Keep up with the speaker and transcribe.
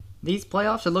These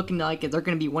playoffs are looking like they're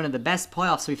going to be one of the best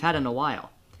playoffs we've had in a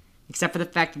while. Except for the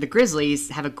fact that the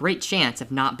Grizzlies have a great chance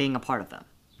of not being a part of them.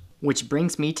 Which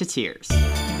brings me to tears.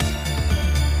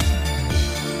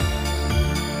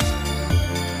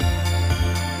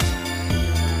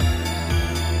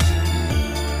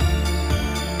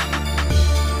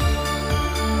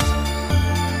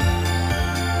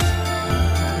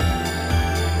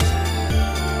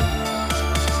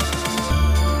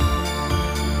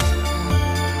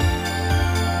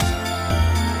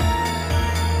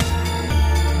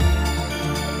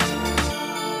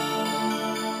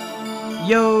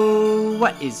 Yo,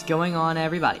 what is going on,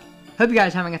 everybody? Hope you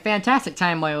guys are having a fantastic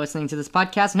time while you're listening to this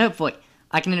podcast, and hopefully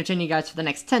I can entertain you guys for the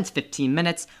next 10 to 15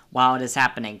 minutes while it is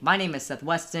happening. My name is Seth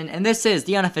Weston, and this is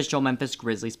the Unofficial Memphis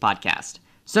Grizzlies podcast.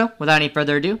 So, without any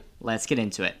further ado, let's get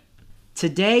into it.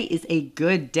 Today is a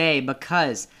good day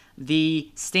because the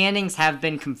standings have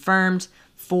been confirmed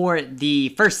for the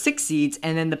first 6 seeds,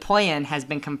 and then the play-in has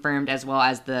been confirmed as well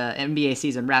as the NBA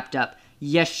season wrapped up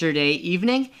yesterday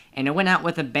evening, and it went out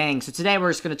with a bang. So today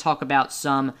we're just going to talk about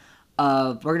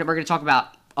we're going to talk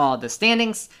about all the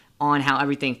standings, on how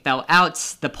everything fell out,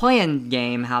 the play-in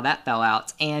game, how that fell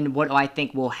out, and what I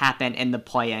think will happen in the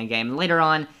play-in game. Later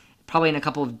on, probably in a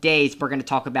couple of days, we're going to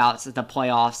talk about the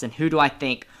playoffs and who do I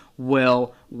think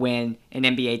will win an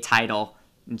NBA title.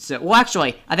 And so, well,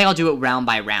 actually, I think I'll do it round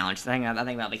by round. I think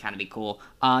that'll be kind of be cool.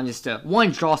 Just to, one,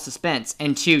 draw suspense,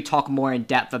 and two, talk more in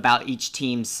depth about each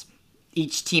team's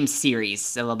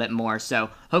series a little bit more. So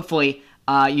hopefully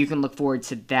you can look forward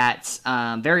to that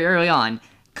very early on,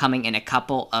 coming in a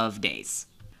couple of days.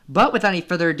 But without any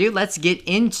further ado, let's get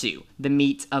into the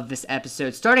meat of this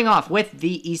episode, starting off with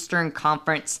the Eastern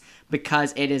Conference,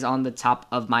 because it is on the top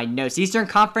of my notes. The Eastern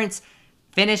Conference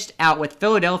finished out with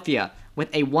Philadelphia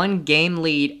with a 1-game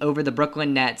lead over the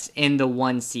Brooklyn Nets in the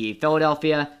 1 seed.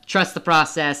 Philadelphia, trust the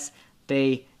process.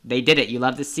 They did it. You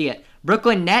love to see it.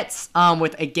 Brooklyn Nets,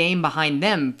 with a game behind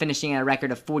them, finishing at a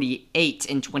record of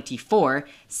 48-24,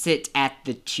 sit at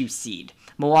the 2 seed.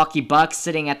 Milwaukee Bucks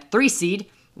sitting at the 3 seed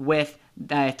with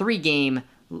a 3-game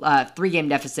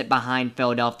deficit behind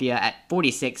Philadelphia at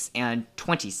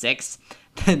 46-26.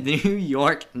 The New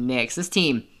York Knicks, this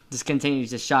team just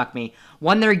continues to shock me,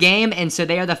 won their game, and so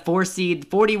they are the 4 seed.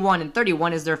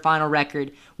 41-31 is their final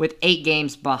record, with 8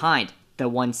 games behind the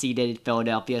 1-seeded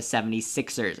Philadelphia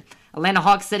 76ers. Atlanta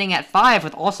Hawks sitting at 5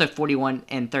 with also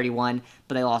 41-31,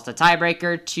 but they lost a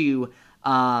tiebreaker to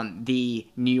the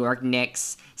New York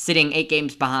Knicks, sitting 8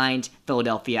 games behind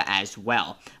Philadelphia as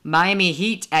well. Miami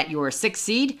Heat at your 6th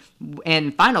seed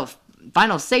and final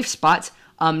safe spot,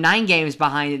 9 games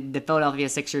behind the Philadelphia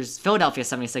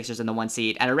 76ers in the 1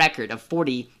 seed at a record of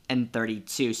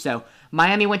 40-32. So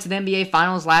Miami went to the NBA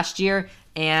Finals last year,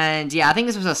 and yeah, I think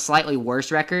this was a slightly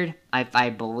worse record. I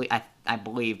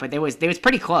believe, but it was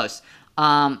pretty close.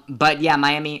 But yeah,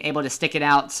 Miami able to stick it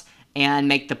out and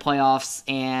make the playoffs,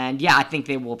 and yeah, I think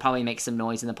they will probably make some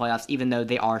noise in the playoffs, even though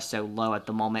they are so low at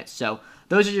the moment. So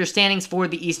those are your standings for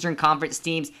the Eastern Conference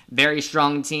teams. Very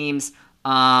strong teams.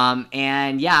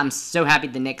 And yeah, I'm so happy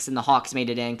the Knicks and the Hawks made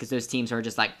it in, because those teams were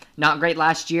just like not great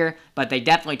last year, but they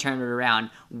definitely turned it around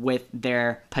with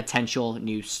their potential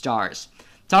new stars.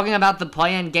 Talking about the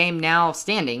play-in game now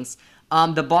standings,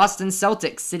 the Boston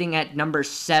Celtics sitting at number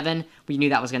 7. We knew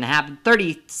that was going to happen.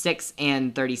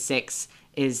 36-36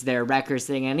 is their record,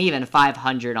 sitting at an even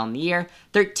 500 on the year.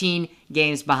 13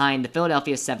 games behind the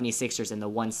Philadelphia 76ers in the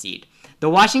 1 seed. The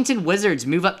Washington Wizards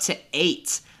move up to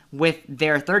 8 with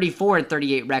their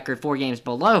 34-38 record, 4 games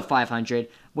below 500,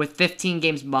 with 15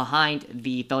 games behind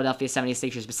the Philadelphia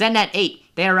 76ers. But sitting at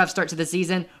 8, they had a rough start to the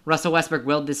season. Russell Westbrook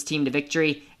willed this team to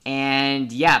victory, and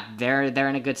yeah, they're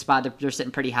in a good spot. They're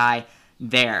sitting pretty high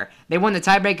there. They won the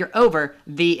tiebreaker over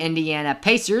the Indiana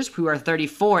Pacers, who are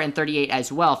 34-38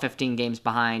 as well, 15 games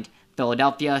behind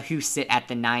Philadelphia, who sit at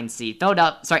the 9 seed.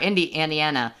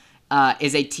 Indiana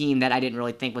is a team that I didn't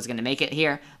really think was going to make it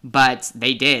here, but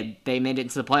they did. They made it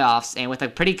into the playoffs, and with a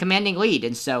pretty commanding lead,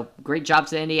 and so great job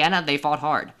to Indiana. They fought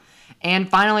hard. And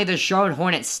finally, the Charlotte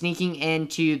Hornets sneaking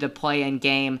into the play-in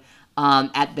game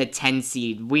at the 10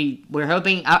 seed. We're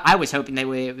hoping, I was hoping they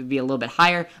would be a little bit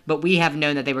higher, but we have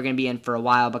known that they were going to be in for a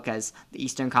while because the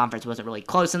Eastern Conference wasn't really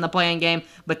close in the play-in game.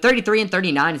 But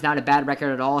 33-39 is not a bad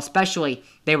record at all, especially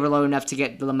they were low enough to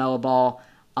get the LaMelo Ball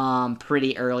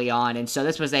pretty early on. And so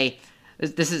this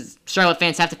is Charlotte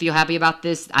fans have to feel happy about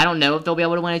this. I don't know if they'll be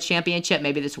able to win a championship.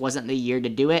 Maybe this wasn't the year to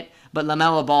do it. But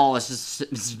LaMelo Ball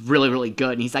is really, really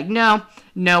good. And he's like, no,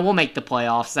 we'll make the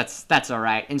playoffs. That's all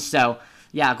right. And so,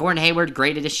 yeah, Gordon Hayward,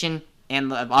 great addition.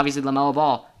 And obviously LaMelo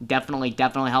Ball, definitely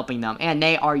helping them. And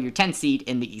they are your 10 seed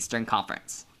in the Eastern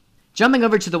Conference. Jumping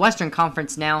over to the Western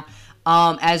Conference now,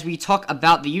 as we talk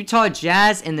about the Utah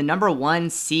Jazz in the number 1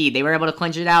 seed. They were able to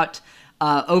clinch it out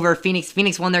over Phoenix.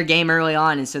 Phoenix won their game early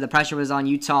on, and so the pressure was on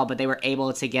Utah, but they were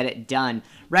able to get it done.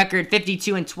 Record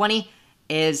 52-20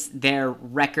 is their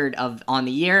record on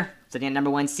the year. So the number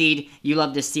 1 seed, you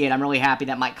love to see it. I'm really happy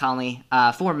that Mike Conley,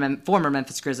 former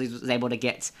Memphis Grizzlies, was able to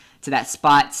get to that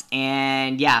spot.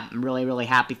 And yeah, I'm really, really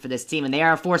happy for this team. And they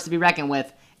are a force to be reckoned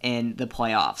with in the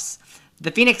playoffs.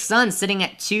 The Phoenix Suns, sitting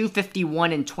at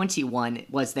 251-21,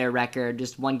 was their record,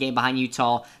 just 1 game behind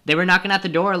Utah. They were knocking out the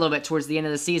door a little bit towards the end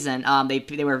of the season.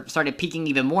 They were started peaking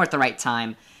even more at the right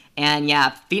time. And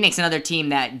yeah, Phoenix, another team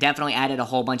that definitely added a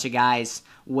whole bunch of guys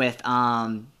with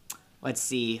let's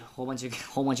see, whole bunch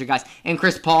of guys. And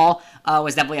Chris Paul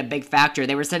was definitely a big factor.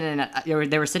 They were sitting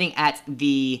at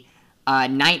the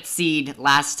 9th seed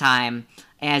last time,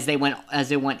 as they went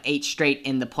 8 straight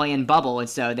in the play-in bubble, and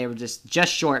so they were just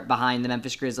short behind the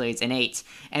Memphis Grizzlies in 8.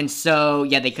 And so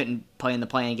yeah, they couldn't play in the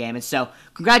play-in game. And so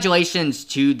congratulations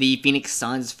to the Phoenix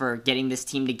Suns for getting this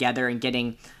team together and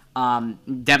getting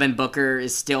Devin Booker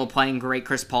is still playing great.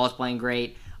 Chris Paul is playing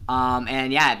great.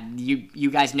 And yeah,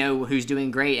 you guys know who's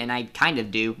doing great, and I kind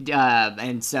of do.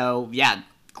 And so yeah,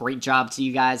 great job to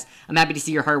you guys. I'm happy to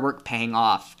see your hard work paying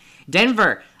off.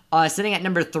 Denver, sitting at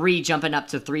number 3, jumping up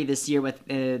to 3 this year with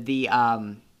a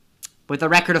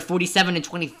record of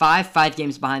 47-25, 5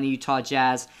 games behind the Utah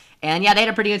Jazz. And yeah, they had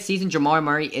a pretty good season. Jamal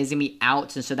Murray is gonna be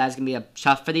out, and so that's gonna be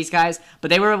tough for these guys. But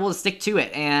they were able to stick to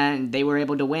it, and they were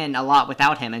able to win a lot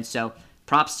without him. And so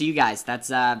props to you guys.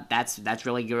 That's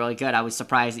really good. I was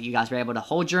surprised that you guys were able to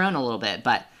hold your own a little bit,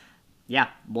 but yeah,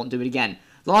 won't do it again.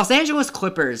 The Los Angeles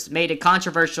Clippers made a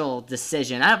controversial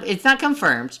decision. It's not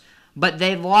confirmed, but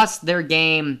they lost their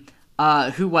game.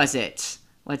 Who was it?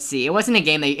 Let's see. It was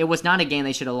not a game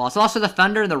they should have lost. They lost to the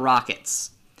Thunder and the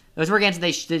Rockets. Those were games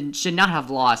they should not have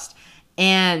lost.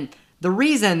 And the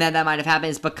reason that might have happened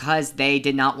is because they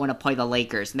did not want to play the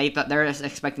Lakers. And they're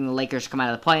expecting the Lakers to come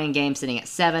out of the play-in game, sitting at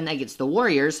 7 against the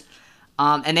Warriors,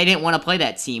 and they didn't want to play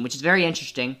that team, which is very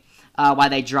interesting. Why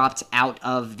they dropped out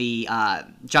of the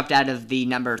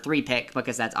number 3 pick,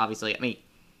 because that's obviously,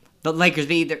 the Lakers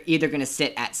be either going to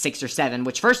sit at 6 or 7,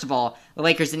 which, first of all, the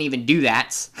Lakers didn't even do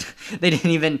that. They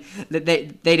didn't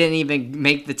even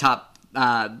make the top.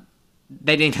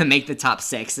 They didn't even make the top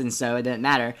 6, and so it didn't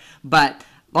matter. But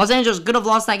Los Angeles could have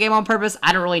lost that game on purpose.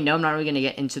 I don't really know. I'm not really going to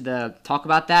get into the talk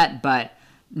about that. But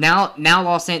now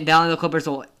the Clippers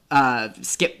will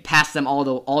skip past them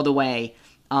all the way,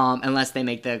 unless they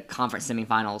make the conference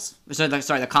semifinals.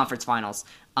 The conference finals.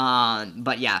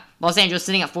 But yeah, Los Angeles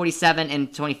sitting at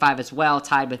 47-25 as well,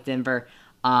 tied with Denver.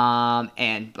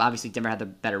 And obviously Denver had the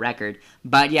better record.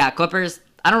 But yeah, Clippers,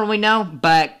 I don't really know,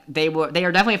 but they are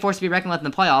definitely a force to be reckoned with in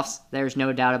the playoffs. There's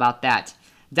no doubt about that.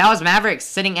 Dallas Mavericks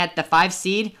sitting at the 5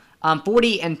 seed.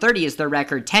 40-30 is their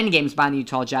record. 10 games behind the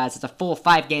Utah Jazz. It's a full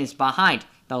 5 games behind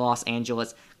the Los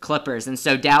Angeles Clippers. And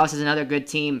so Dallas is another good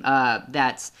team could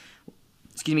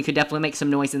definitely make some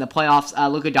noise in the playoffs.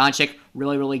 Luka Doncic,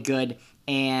 really, really good.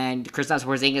 And Kristaps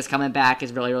Porzingis coming back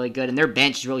is really, really good. And their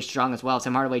bench is really strong as well.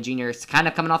 Tim Hardaway Jr. is kind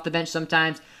of coming off the bench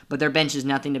sometimes, but their bench is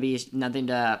nothing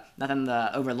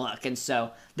to overlook. And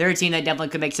so they're a team that definitely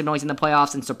could make some noise in the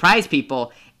playoffs and surprise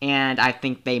people, and I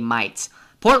think they might.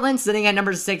 Portland sitting at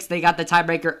number 6. They got the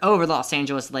tiebreaker over the Los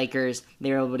Angeles Lakers.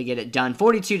 They were able to get it done.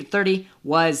 42-30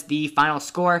 was the final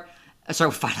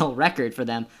final record for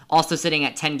them. Also sitting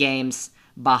at 10 games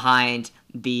behind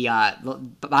the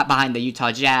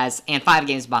Utah Jazz and 5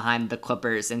 games behind the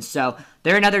Clippers. And so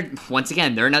they're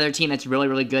another team that's really,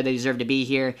 really good. They deserve to be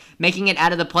here. Making it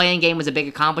out of the play-in game was a big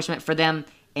accomplishment for them,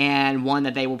 and one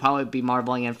that they will probably be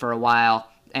marveling in for a while.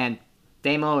 And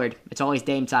Dame Lillard, it's always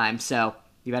Dame time, so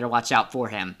you better watch out for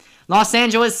him. Los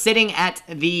Angeles sitting at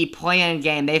the play-in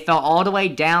game. They fell all the way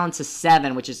down to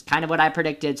 7, which is kind of what I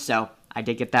predicted, so I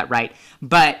did get that right.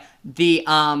 But the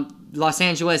Los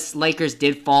Angeles Lakers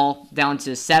did fall down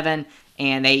to 7,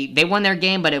 and they won their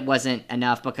game, but it wasn't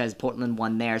enough because Portland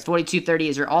won theirs. 42-30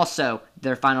 is also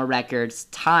their final records,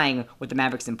 tying with the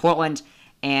Mavericks in Portland.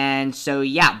 And so,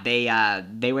 yeah,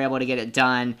 they were able to get it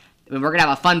done. We're going to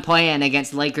have a fun play-in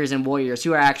against Lakers and Warriors,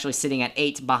 who are actually sitting at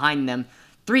 8 behind them.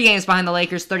 3 games behind the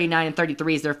Lakers,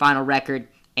 39-33 is their final record.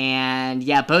 And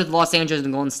yeah, both Los Angeles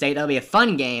and Golden State, that'll be a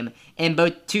fun game. And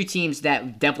both two teams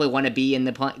that definitely want to be in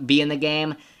the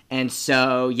game. And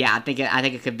so yeah, I think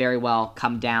it could very well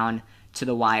come down to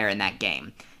the wire in that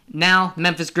game. Now,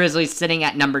 Memphis Grizzlies sitting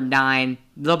at number 9. A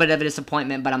little bit of a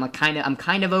disappointment, but I'm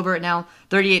kind of over it now.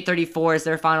 38-34 is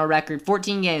their final record.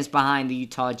 14 games behind the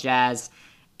Utah Jazz.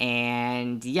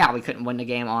 And yeah, we couldn't win the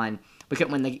game on we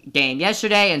couldn't win the game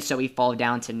yesterday, and so we fall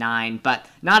down to 9. But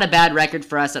not a bad record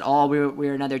for us at all.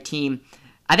 We're another team.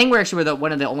 I think we're actually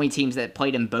one of the only teams that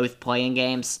played in both playing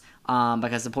games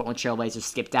because the Portland Trailblazers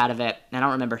skipped out of it. I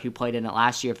don't remember who played in it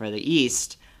last year for the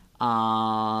East.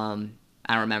 I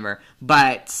don't remember.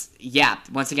 But, yeah,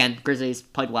 once again, Grizzlies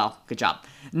played well. Good job.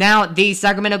 Now, the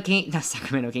San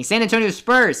Antonio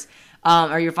Spurs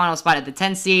are your final spot at the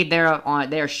 10 seed. They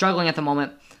are struggling at the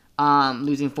moment,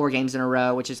 losing 4 games in a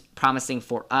row, which is promising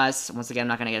for us. Once again, I'm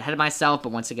not going to get ahead of myself,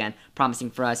 but once again, promising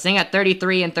for us. Sitting at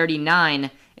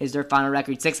 33-39 is their final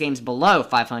record, 6 games below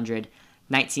 500,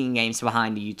 19 games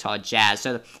behind the Utah Jazz.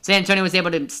 So San Antonio was able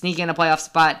to sneak in a playoff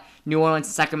spot. New Orleans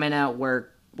and Sacramento were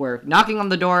knocking on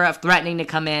the door of threatening to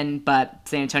come in, but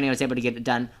San Antonio was able to get it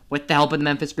done with the help of the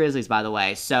Memphis Grizzlies, by the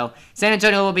way. So San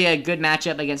Antonio will be a good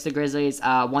matchup against the Grizzlies,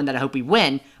 one that I hope we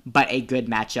win, but a good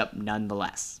matchup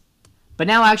nonetheless. But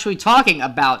now actually talking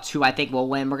about who I think will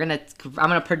win, I'm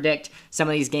gonna predict some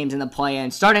of these games in the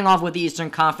play-in. Starting off with the Eastern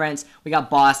Conference, we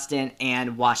got Boston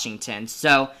and Washington.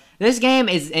 So this game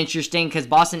is interesting because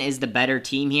Boston is the better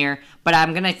team here, but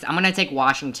I'm gonna take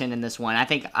Washington in this one. I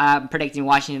think I'm predicting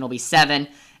Washington will be 7,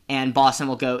 and Boston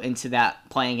will go into that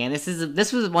playing game.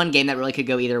 This was one game that really could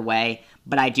go either way,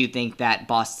 but I do think that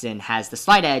Boston has the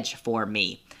slight edge for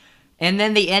me. And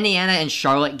then the Indiana and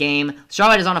Charlotte game.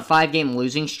 Charlotte is on a 5-game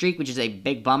losing streak, which is a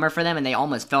big bummer for them, and they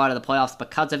almost fell out of the playoffs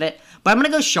because of it. But I'm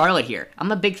going to go Charlotte here. I'm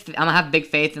going to have big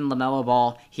faith in LaMelo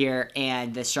Ball here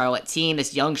and this Charlotte team,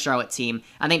 this young Charlotte team.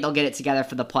 I think they'll get it together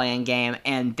for the play-in game,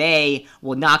 and they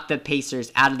will knock the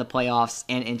Pacers out of the playoffs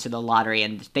and into the lottery,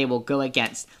 and they will go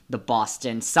against the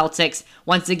Boston Celtics.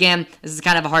 Once again, this is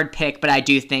kind of a hard pick, but I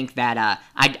do think that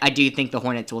I do think the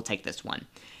Hornets will take this one.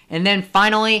 And then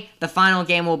finally, the final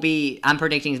game I'm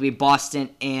predicting to be Boston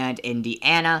and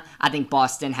Indiana. I think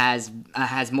Boston has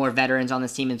more veterans on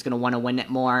this team and is going to want to win it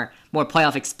more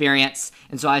playoff experience.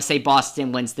 And so I say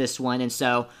Boston wins this one. And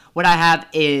so what I have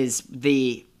is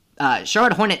the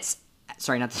Charlotte Hornets,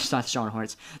 sorry, not the Charlotte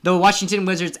Hornets, the Washington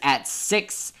Wizards at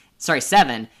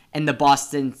 7, and the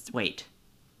Boston, wait.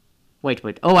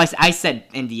 Oh, I said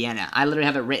Indiana. I literally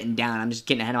have it written down. I'm just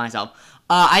getting ahead of myself.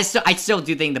 I still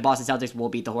do think the Boston Celtics will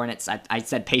beat the Hornets. I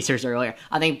said Pacers earlier.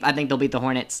 I think they'll beat the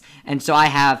Hornets. And so I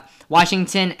have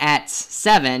Washington at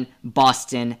 7,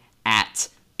 Boston at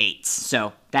 8.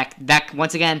 So that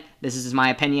once again, this is my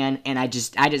opinion, and I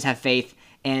just have faith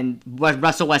in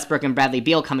Russell Westbrook and Bradley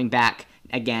Beal coming back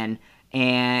again.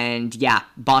 And yeah,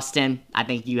 Boston, I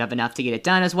think you have enough to get it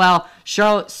done as well.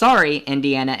 Sorry,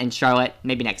 Indiana and Charlotte,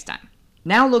 maybe next time.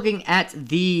 Now looking at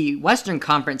the Western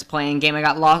Conference playing game, I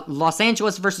got Los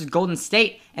Angeles versus Golden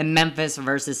State and Memphis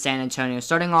versus San Antonio.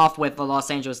 Starting off with the Los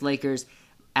Angeles Lakers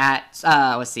at,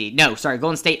 Golden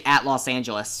State at Los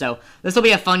Angeles. So this will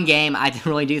be a fun game, I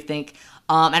really do think.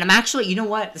 And I'm actually, you know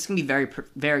what? This is going to be very,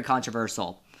 very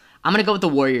controversial. I'm going to go with the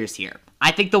Warriors here.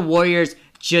 I think the Warriors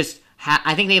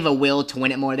I think they have a will to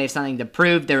win it more. They have something to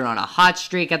prove. They're on a hot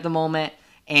streak at the moment.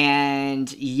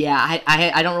 And yeah,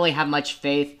 I don't really have much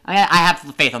faith. I have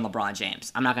faith on LeBron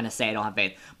James. I'm not going to say I don't have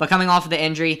faith. But coming off of the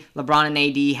injury, LeBron and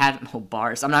AD have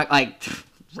bars. I'm not like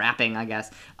rapping, I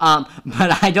guess.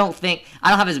 But I don't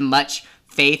have as much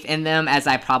faith in them as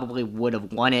I probably would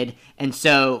have wanted. And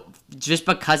so just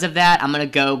because of that, I'm going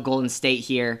to go Golden State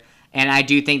here. And I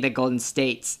do think that Golden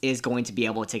State is going to be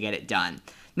able to get it done.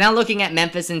 Now looking at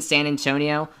Memphis and San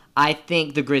Antonio, I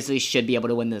think the Grizzlies should be able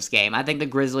to win this game. I think the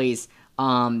Grizzlies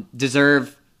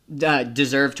deserve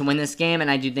to win this game,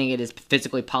 and I do think it is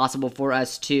physically possible for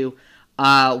us to.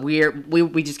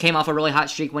 We just came off a really hot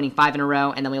streak, winning 5 in a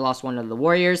row, and then we lost one to the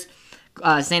Warriors.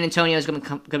 San Antonio is going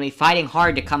to be fighting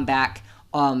hard to come back,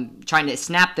 trying to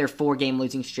snap their 4-game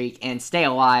losing streak and stay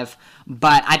alive.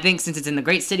 But I think since it's in the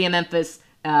great city of Memphis,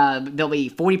 there'll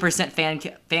be 40%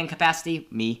 fan capacity.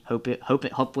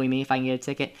 Hopefully me if I can get a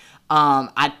ticket.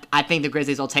 I think the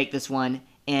Grizzlies will take this one.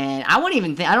 And I don't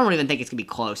even think it's going to be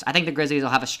close. I think the Grizzlies will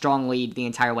have a strong lead the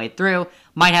entire way through.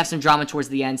 Might have some drama towards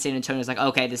the end. San Antonio's like,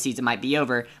 okay, the season might be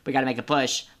over. We got to make a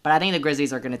push. But I think the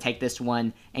Grizzlies are going to take this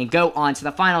one and go on to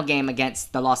the final game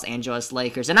against the Los Angeles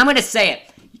Lakers. And I'm going to say it.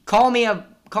 Call me a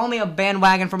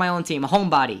bandwagon for my own team, a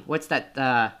homebody. What's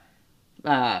that?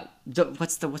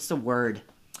 What's the word?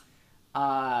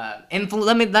 Let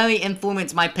me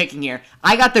influence my picking here.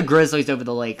 I got the Grizzlies over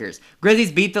the Lakers.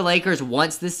 Grizzlies beat the Lakers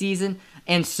once this season,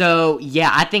 and so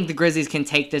yeah, I think the Grizzlies can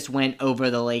take this win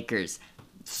over the Lakers.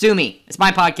 Sue me. It's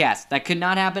my podcast. That could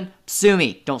not happen. Sue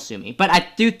me. Don't sue me. But I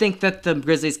do think that the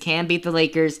Grizzlies can beat the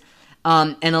Lakers.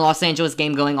 And the Los Angeles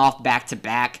game going off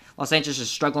back-to-back. Los Angeles is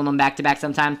struggling on back-to-back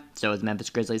sometimes. So is Memphis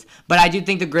Grizzlies. But I do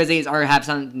think the Grizzlies have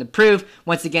something to prove.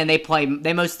 Once again, they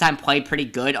most of the time play pretty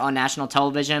good on national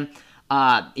television.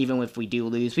 Even if we do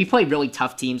lose. We play really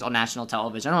tough teams on national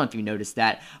television. I don't know if you noticed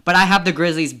that. But I have the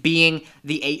Grizzlies being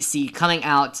the 8 seed coming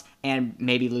out and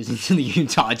maybe losing to the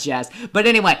Utah Jazz. But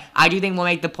anyway, I do think we'll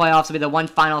make the playoffs. It'll be the one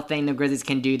final thing the Grizzlies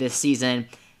can do this season.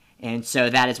 And so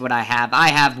that is what I have. I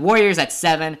have Warriors at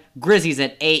 7, Grizzlies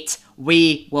at 8.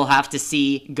 We will have to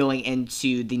see going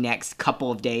into the next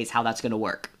couple of days how that's going to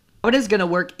work. What is going to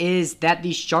work is that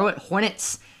the Charlotte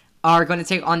Hornets are going to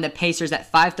take on the Pacers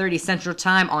at 5:30 Central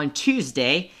Time on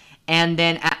Tuesday, and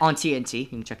then on TNT. You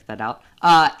can check that out.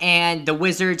 And the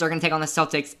Wizards are going to take on the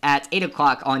Celtics at 8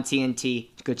 o'clock on TNT.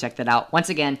 Go check that out. Once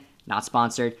again, not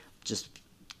sponsored, just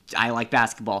I like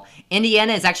basketball.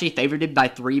 Indiana is actually favored by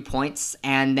 3 points,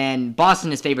 and then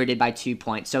Boston is favored by 2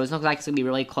 points. So it looks like it's going to be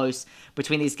really close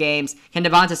between these games. Can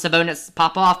Domantas Sabonis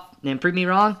pop off and prove me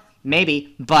wrong?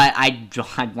 Maybe, but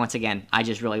once again, I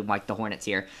just really like the Hornets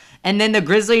here. And then the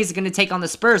Grizzlies are going to take on the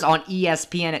Spurs on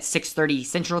ESPN at 6:30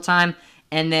 Central Time.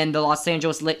 And then the Warriors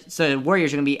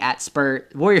are going to be at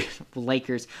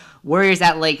Warriors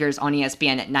at Lakers on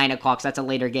ESPN at 9 o'clock. So that's a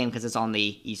later game because it's on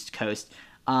the East Coast.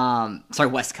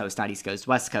 West Coast, not East Coast,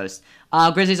 West Coast.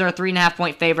 Grizzlies are a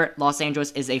 3.5-point favorite. Los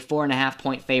Angeles is a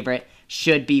 4.5-point favorite.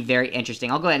 Should be very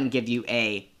interesting. I'll go ahead and give you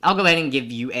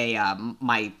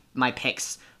my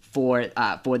picks for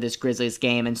this Grizzlies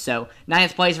game. And so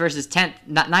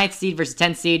 9th seed versus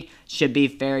 10th seed should be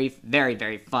very, very,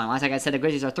 very fun. Like I said, the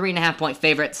Grizzlies are 3.5-point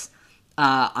favorites.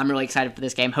 I'm really excited for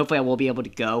this game. Hopefully I will be able to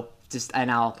go. And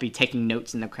I'll be taking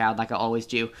notes in the crowd like I always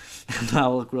do.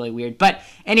 That'll look really weird. But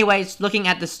anyways, looking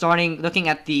at the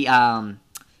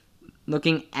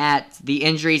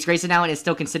injuries, Grayson Allen is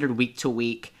still considered week to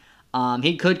week.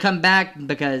 He could come back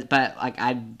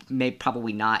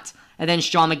probably not. And then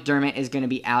Sean McDermott is going to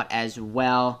be out as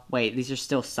well. Wait, these are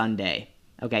still Sunday.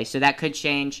 Okay, so that could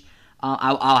change.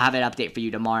 I'll have an update for you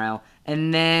tomorrow.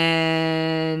 And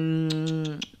then,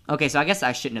 okay, so I guess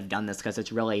I shouldn't have done this because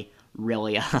it's really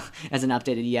hasn't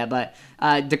updated yet. But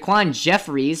Daquan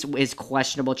Jeffries is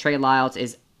questionable. Trey Lyles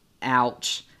is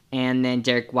out. And then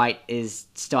Derek White is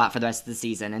still out for the rest of the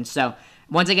season. And so,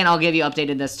 once again, I'll give you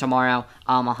updated this tomorrow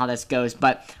on how this goes.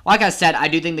 But like I said, I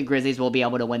do think the Grizzlies will be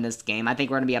able to win this game. I think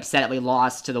we're going to be upset that we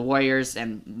lost to the Warriors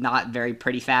and not very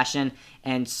pretty fashion.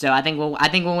 And so I think we'll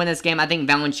win this game. I think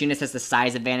Valanciunas has the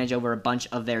size advantage over a bunch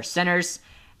of their centers.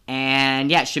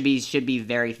 And yeah, it should be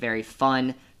very, very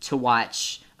fun to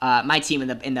watch my team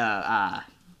go to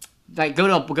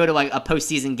a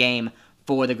postseason game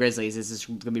for the Grizzlies. This is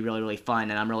going to be really, really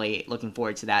fun, and I'm really looking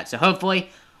forward to that. So hopefully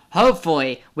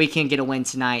we can get a win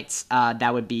tonight.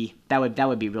 That would be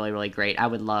really, really great. I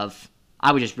would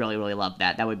just really, really love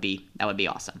that. That would be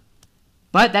awesome.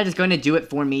 But that is going to do it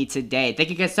for me today. Thank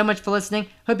you guys so much for listening.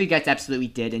 Hope you guys absolutely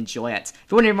did enjoy it. If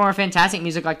you want to hear more fantastic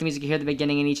music like the music you hear at the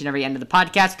beginning and each and every end of the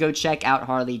podcast, go check out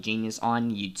Harley Genius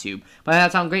on YouTube.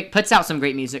 But puts out some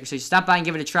great music, so stop by and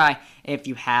give it a try if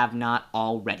you have not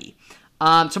already.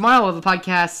 Tomorrow we'll have a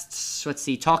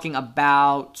podcast, talking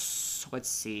about,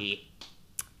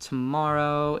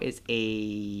 tomorrow is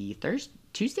a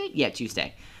Tuesday? Yeah,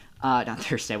 Tuesday. Not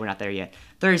Thursday, we're not there yet.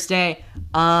 Thursday,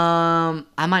 I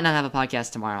might not have a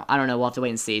podcast tomorrow. I don't know, we'll have to wait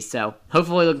and see. So,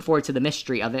 hopefully looking forward to the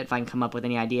mystery of it. If I can come up with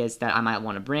any ideas that I might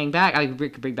want to bring back, I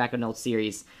could bring back an old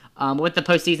series. With the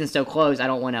postseason so close, I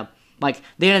don't want to,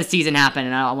 the end of the season happened,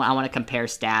 and I want to compare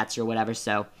stats or whatever,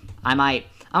 so I might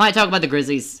talk about the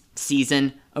Grizzlies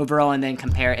season overall and then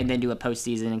do a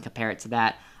postseason and compare it to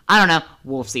that. I don't know.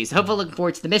 We'll see. So hopefully looking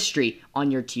forward to the mystery on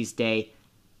your Tuesday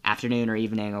afternoon or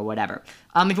evening or whatever.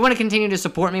 If you want to continue to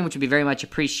support me, which would be very much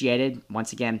appreciated,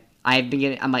 once again,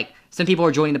 some people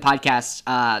are joining the podcast.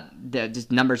 The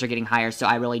numbers are getting higher, so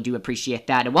I really do appreciate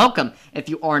that. And welcome if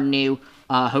you are new.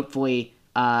 Hopefully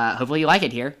you like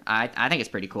it here. I think it's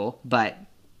pretty cool, but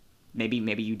maybe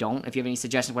you don't. If you have any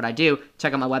suggestions of what I do,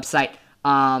 check out my website.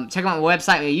 Check out my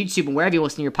website, YouTube, and wherever you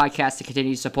listen to your podcast to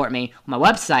continue to support me. On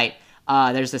my website,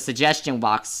 there's a suggestion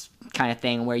box kind of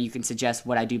thing where you can suggest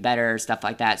what I do better or stuff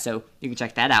like that. So you can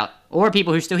check that out. Or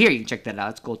people who are still here, you can check that out.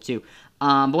 That's cool too.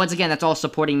 But once again, that's all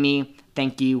supporting me.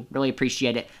 Thank you. Really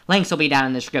appreciate it. Links will be down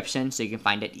in the description so you can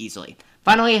find it easily.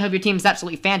 Finally, I hope your team is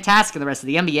absolutely fantastic in the rest of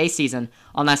the NBA season,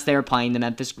 unless they're playing the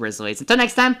Memphis Grizzlies. Until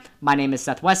next time, my name is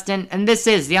Seth Weston, and this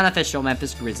is the Unofficial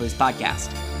Memphis Grizzlies podcast.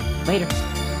 Later.